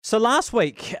So last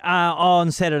week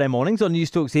on Saturday mornings on News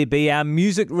Talk ZB, our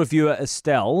music reviewer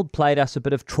Estelle played us a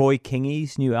bit of Troy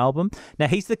Kingi's new album. Now,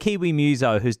 he's the Kiwi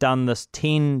muso who's done this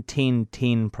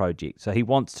 10-10-10 project. So he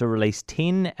wants to release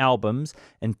 10 albums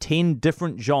in 10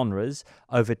 different genres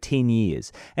over 10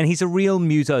 years. And he's a real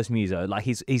muso's muso. Like,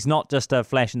 he's not just a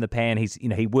flash in the pan.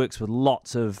 He works with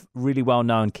lots of really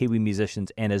well-known Kiwi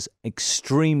musicians and is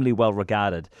extremely well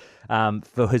regarded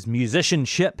for his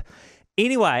musicianship.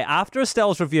 Anyway, after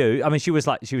Estelle's review, I mean, she was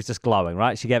just glowing,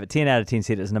 right? She gave it 10 out of 10,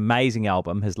 said it's an amazing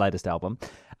album, his latest album.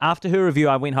 After her review,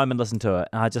 I went home and listened to it,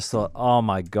 and I just thought, oh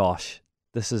my gosh,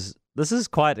 this is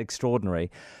quite extraordinary.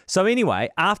 So anyway,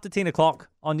 after 10 o'clock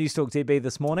on News Talk ZB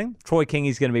this morning, Troy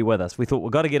Kingi's going to be with us. We thought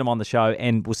we've got to get him on the show,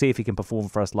 and we'll see if he can perform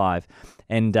for us live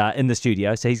and in the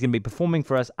studio. So he's going to be performing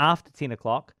for us after 10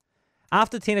 o'clock.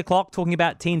 After 10 o'clock, talking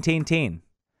about 10-10-10.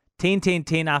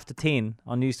 10-10-10 after 10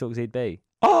 on News Talk ZB.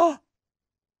 Oh!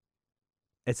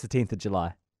 It's the 10th of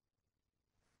July.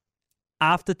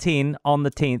 After 10 on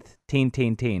the 10th,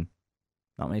 10-10-10.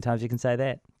 Not many times you can say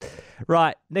that.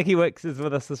 Right, Nikki Wicks is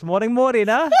with us this morning.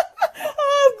 Morena.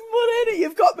 Morena,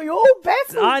 you've got me all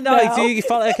baffled. I know. Now. Do you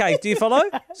follow? Okay, do you follow?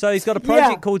 So he's got a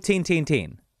project called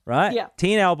 10-10-10, right? Yeah.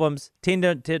 10 albums,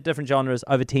 10 different genres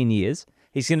over 10 years.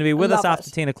 He's going to be with us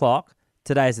after 10 o'clock.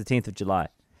 Today is the 10th of July.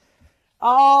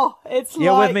 Oh, it's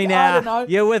You're like, with me I now. don't know.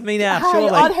 You're with me now, Hey, surely.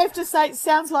 I'd have to say it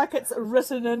sounds like it's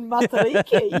written in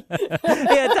Matariki. Yeah,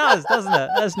 it does, doesn't it?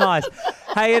 That's nice.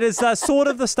 Hey, it is sort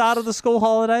of the start of the school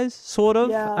holidays, sort of.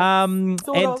 Yeah,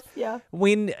 Yeah.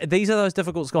 When these are those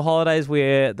difficult school holidays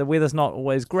where the weather's not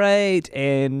always great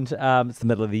and it's the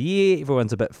middle of the year,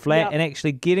 everyone's a bit flat, and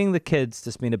actually getting the kids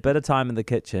to spend a bit of time in the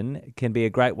kitchen can be a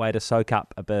great way to soak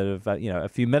up a bit of, a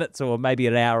few minutes or maybe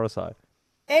an hour or so.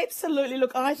 Absolutely.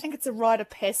 Look, I think it's a rite of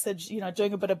passage,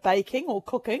 doing a bit of baking or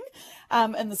cooking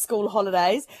in the school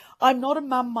holidays. I'm not a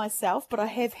mum myself, but I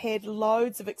have had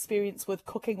loads of experience with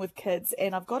cooking with kids,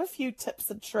 and I've got a few tips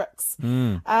and tricks.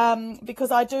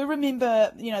 Because I do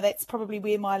remember, that's probably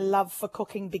where my love for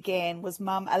cooking began, was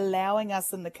mum allowing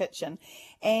us in the kitchen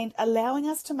and allowing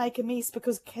us to make a mess,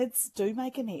 because kids do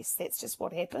make a mess. That's just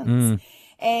what happens.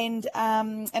 And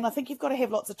I think you've got to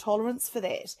have lots of tolerance for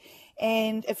that.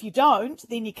 And if you don't,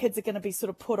 then your kids are going to be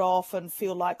sort of put off and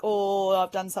feel like, oh,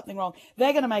 I've done something wrong.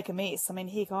 They're going to make a mess. I mean,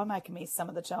 heck, I make a mess some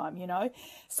of the time,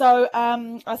 So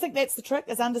I think that's the trick,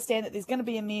 is understand that there's going to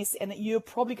be a mess and that you're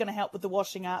probably going to help with the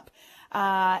washing up.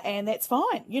 And that's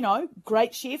fine.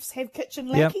 Great chefs have kitchen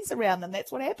lackeys around them.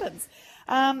 That's what happens.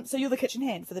 So you're the kitchen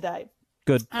hand for the day.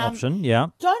 Good option, yeah.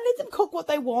 Don't let them cook what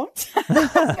they want. I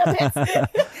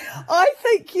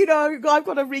think, I've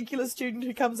got a regular student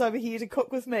who comes over here to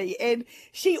cook with me, and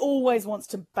she always wants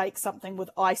to bake something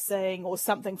with icing or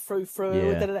something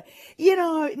frou-frou. Never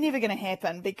going to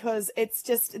happen, because it's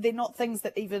just, they're not things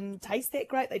that even taste that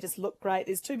great. They just look great.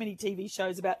 There's too many TV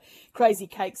shows about crazy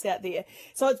cakes out there.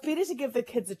 So it's better to give the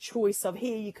kids a choice of,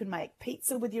 here, you can make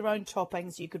pizza with your own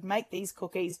toppings, you could make these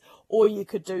cookies, or you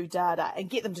could do dada, and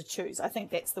get them to choose. I think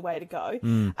that's the way to go.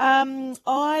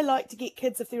 I like to get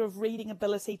kids, if they're of reading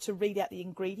ability, to read out the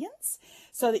ingredients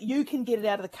so that you can get it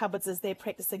out of the cupboards as they're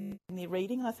practicing their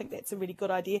reading. I think that's a really good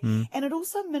idea. And it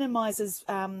also minimises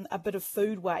a bit of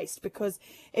food waste, because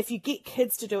if you get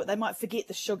kids to do it, they might forget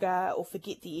the sugar or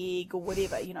forget the egg or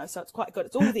whatever, so it's quite good.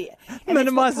 It's all there.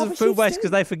 Minimises food waste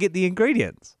because they forget the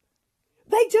ingredients.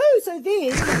 They do. So then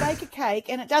you bake a cake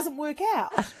and it doesn't work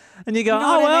out. And you go,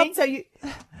 I mean? So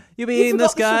you'll be eating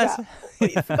this, guys. You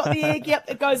forgot the egg, yep,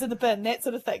 it goes in the bin, that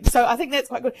sort of thing. So I think that's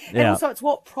quite good. And also it's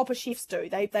what proper chefs do.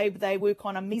 They work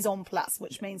on a mise en place,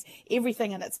 which means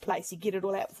everything in its place. You get it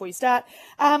all out before you start.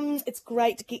 It's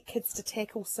great to get kids to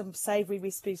tackle some savoury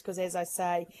recipes, because, as I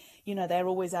say, they're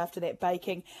always after that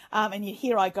baking. And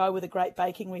here I go with a great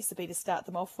baking recipe to start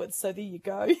them off with. So there you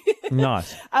go.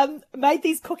 Nice. Made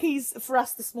these cookies for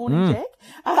us this morning, Jack.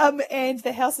 And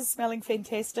the house is smelling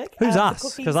fantastic. Who's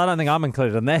us? Because I don't think I'm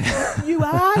included in that. You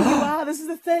are. This is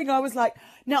the thing. I was like,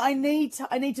 no, I need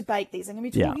to bake these. I'm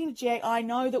going to be talking to Jack. I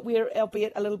know that we're,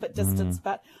 albeit a little bit distant,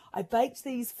 but I baked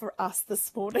these for us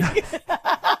this morning.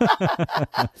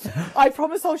 I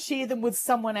promise I'll share them with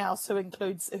someone else who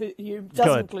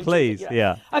doesn't include. Please,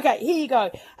 yeah. Okay, here you go.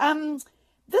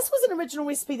 This was an original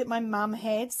recipe that my mum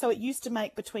had. So it used to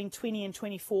make between 20 and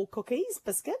 24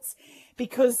 biscuits,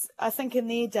 because I think in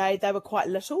their day they were quite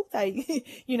little. They,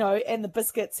 and the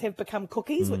biscuits have become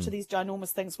cookies, which are these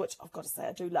ginormous things, which I've got to say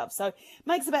I do love. So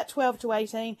makes about 12 to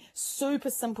 18. Super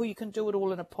simple. You can do it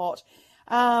all in a pot.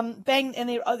 Bang, and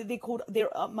they're called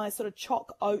my sort of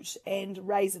choc oat and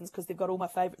raisins, because they've got all my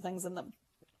favourite things in them.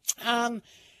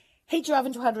 Heat your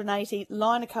oven to 180,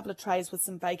 line a couple of trays with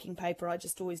some baking paper. I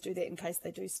just always do that in case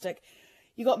they do stick.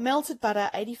 You got melted butter,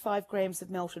 85 grams of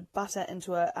melted butter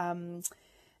into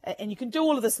and you can do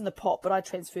all of this in the pot, but I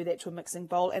transfer that to a mixing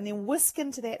bowl, and then whisk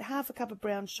into that half a cup of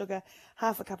brown sugar,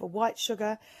 half a cup of white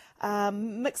sugar.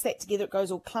 Mix that together, it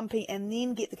goes all clumpy, and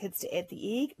then get the kids to add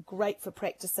the egg. Great for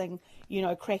practicing,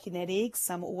 cracking that egg.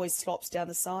 Some always slops down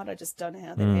the side. I just don't know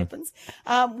how that happens.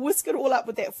 Whisk it all up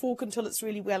with that fork until it's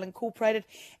really well incorporated,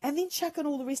 and then chuck in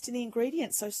all the rest of the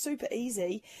ingredients. So super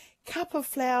easy. Cup of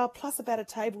flour plus about a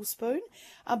tablespoon,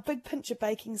 a big pinch of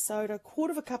baking soda,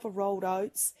 quarter of a cup of rolled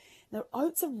oats. Now,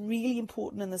 oats are really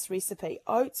important in this recipe.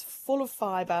 Oats full of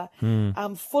fibre,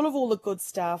 full of all the good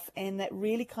stuff, and that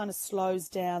really kind of slows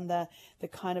down the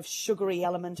kind of sugary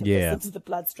element of this into the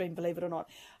bloodstream, believe it or not.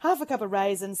 Half a cup of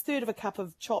raisins, third of a cup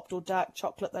of chopped or dark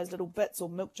chocolate, those little bits, or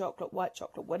milk chocolate, white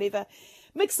chocolate, whatever.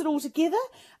 Mix it all together.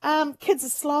 Kids are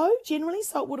slow generally,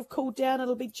 so it would have cooled down.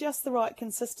 It'll be just the right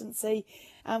consistency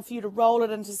for you to roll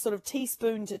it into sort of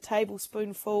teaspoon to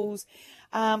tablespoonfuls.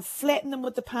 Flatten them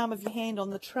with the palm of your hand on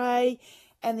the tray,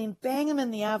 and then bang them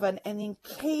in the oven. And then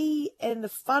key and the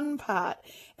fun part,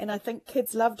 and I think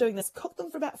kids love doing this, cook them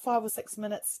for about 5 or 6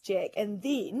 minutes, Jack, and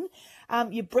then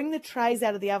you bring the trays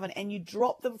out of the oven and you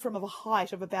drop them from a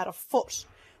height of about a foot,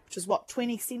 which is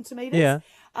 20 centimetres. Yeah.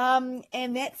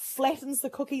 And that flattens the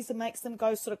cookies and makes them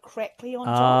go sort of crackly on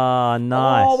top. Ah,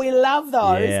 nice. Oh, we love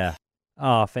those. Yeah.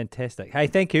 Oh, fantastic. Hey,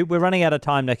 thank you. We're running out of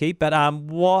time, Nikki, but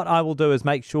what I will do is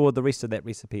make sure the rest of that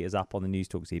recipe is up on the News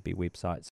Talk ZB website.